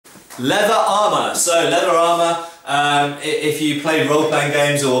Leather armour. So leather armour, if you play role-playing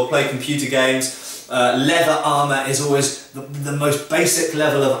games or play computer games, leather armour is always the most basic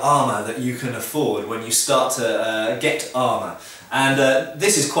level of armour that you can afford when you start to get armour. And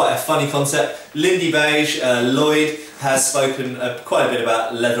this is quite a funny concept. Lindy Beige, Lloyd, has spoken quite a bit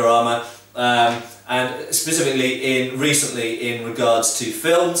about leather armour, and specifically recently in regards to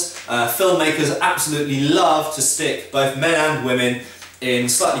films. Filmmakers absolutely love to stick both men and women in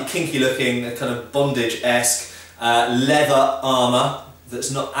slightly kinky looking, kind of bondage-esque leather armour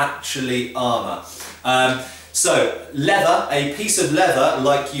that's not actually armour. So leather, a piece of leather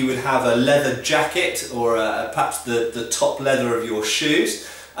like you would have a leather jacket or perhaps the top leather of your shoes,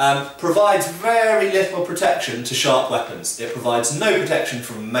 provides very little protection to sharp weapons. It provides no protection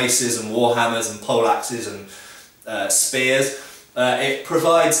from maces and warhammers and poleaxes and spears. It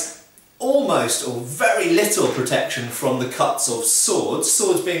provides almost or very little protection from the cuts of swords,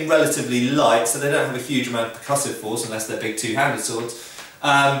 swords being relatively light, so they don't have a huge amount of percussive force unless they're big two-handed swords,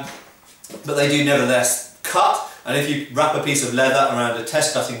 but they do nevertheless cut, and if you wrap a piece of leather around a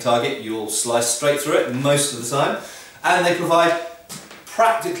test cutting target, you'll slice straight through it most of the time. And they provide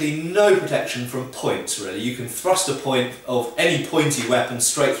practically no protection from points, really. You can thrust a point of any pointy weapon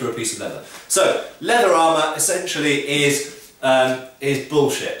straight through a piece of leather. So leather armour essentially is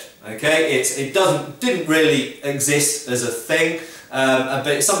bullshit. Okay, it didn't really exist as a thing, but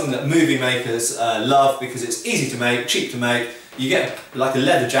it's something that movie makers love because it's easy to make, cheap to make. You get like a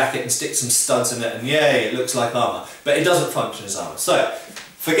leather jacket and stick some studs in it and yay, it looks like armour. But it doesn't function as armour. So,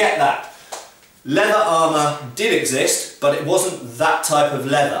 forget that. Leather armour did exist, but it wasn't that type of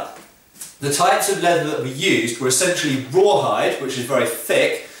leather. The types of leather that were used were essentially rawhide, which is very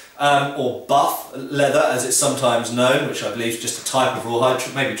thick, or buff leather as it's sometimes known, which I believe is just a type of rawhide,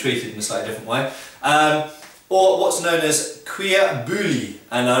 maybe treated in a slightly different way. Or what's known as cuir bouilli,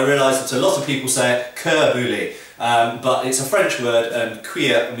 and I realise that a lot of people say it cœur bouilli. But it's a French word, and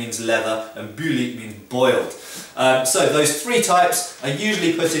cuir means leather and bouilli means boiled. So those three types are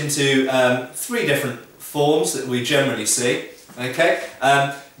usually put into three different forms that we generally see. Okay,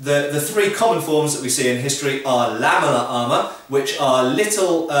 the three common forms that we see in history are lamellar armour, which are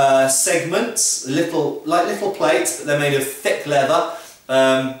little segments, like little plates, but they're made of thick leather.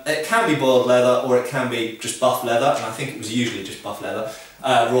 It can be boiled leather or it can be just buff leather, and I think it was usually just buff leather,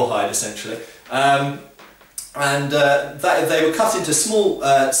 rawhide essentially. They were cut into small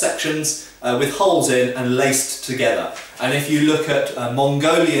sections with holes in and laced together. And if you look at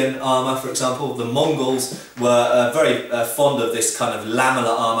Mongolian armour, for example, the Mongols were very fond of this kind of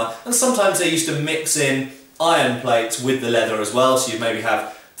lamellar armour, and sometimes they used to mix in iron plates with the leather as well, so you maybe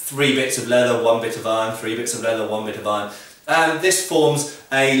have 3 bits of leather, 1 bit of iron, 3 bits of leather, 1 bit of iron. And this forms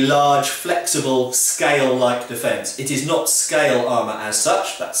a large, flexible, scale-like defence. It is not scale armour as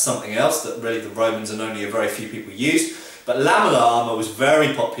such, that's something else that really the Romans and only a very few people used. But lamellar armour was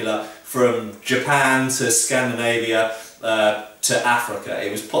very popular from Japan to Scandinavia to Africa.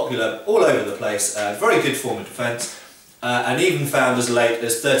 It was popular all over the place, very good form of defence, and even found as late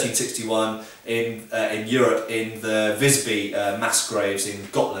as 1361 in Europe in the Visby mass graves in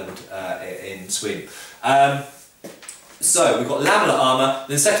Gotland in Sweden. So we've got lamellar armour,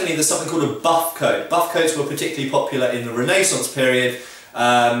 then secondly there's something called a buff coat. Buff coats were particularly popular in the Renaissance period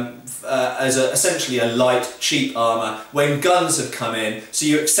as essentially a light, cheap armour when guns had come in, so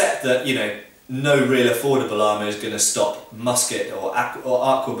you accept that, you know, no real affordable armour is going to stop musket or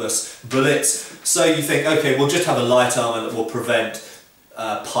arquebus bullets, so you think, okay, we'll just have a light armour that will prevent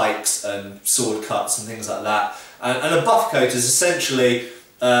pikes and sword cuts and things like that. And a buff coat is essentially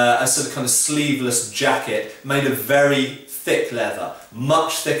a sort of kind of sleeveless jacket made of very thick leather,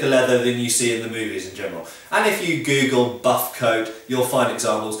 much thicker leather than you see in the movies in general. And if you Google buff coat, you'll find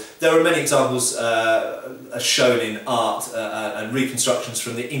examples. There are many examples shown in art and reconstructions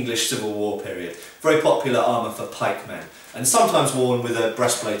from the English Civil War period. Very popular armour for pikemen, and sometimes worn with a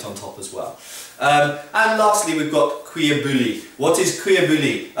breastplate on top as well. And lastly we've got cuir bouilli. What is cuir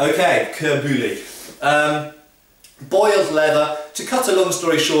bouilli? Okay, cuir bouilli. Boiled leather. To cut a long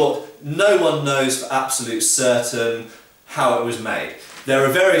story short, no one knows for absolute certain how it was made. There are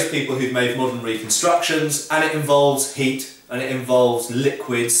various people who've made modern reconstructions, and it involves heat, and it involves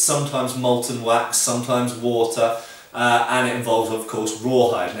liquids, sometimes molten wax, sometimes water, and it involves, of course,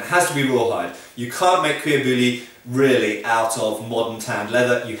 rawhide, and it has to be rawhide. You can't make cuir bouilli really out of modern tanned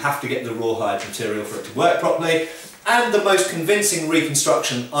leather. You have to get the rawhide material for it to work properly, and the most convincing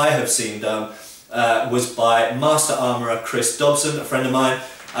reconstruction I have seen done was by master armourer Chris Dobson, a friend of mine,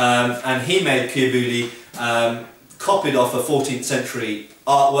 and he made cuir bouilli, copied off a 14th century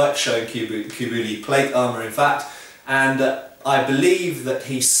artwork showing cuir bouilli plate armour in fact, and I believe that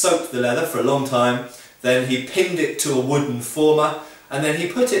he soaked the leather for a long time, then he pinned it to a wooden former, and then he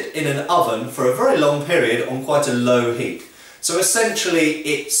put it in an oven for a very long period on quite a low heat. So essentially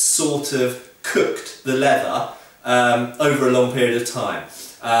it sort of cooked the leather over a long period of time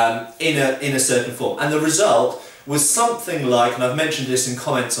in a certain form. And the result was something like, and I've mentioned this in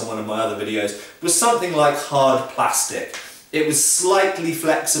comments on one of my other videos, was something like hard plastic. It was slightly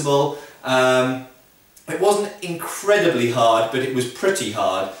flexible. It wasn't incredibly hard, but it was pretty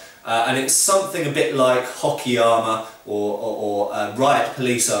hard. And it's something a bit like hockey armour or riot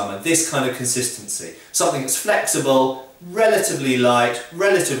police armour, this kind of consistency. Something that's flexible, relatively light,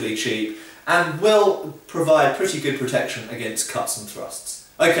 relatively cheap, and will provide pretty good protection against cuts and thrusts.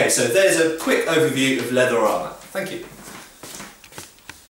 Okay, so there's a quick overview of leather armour. Thank you.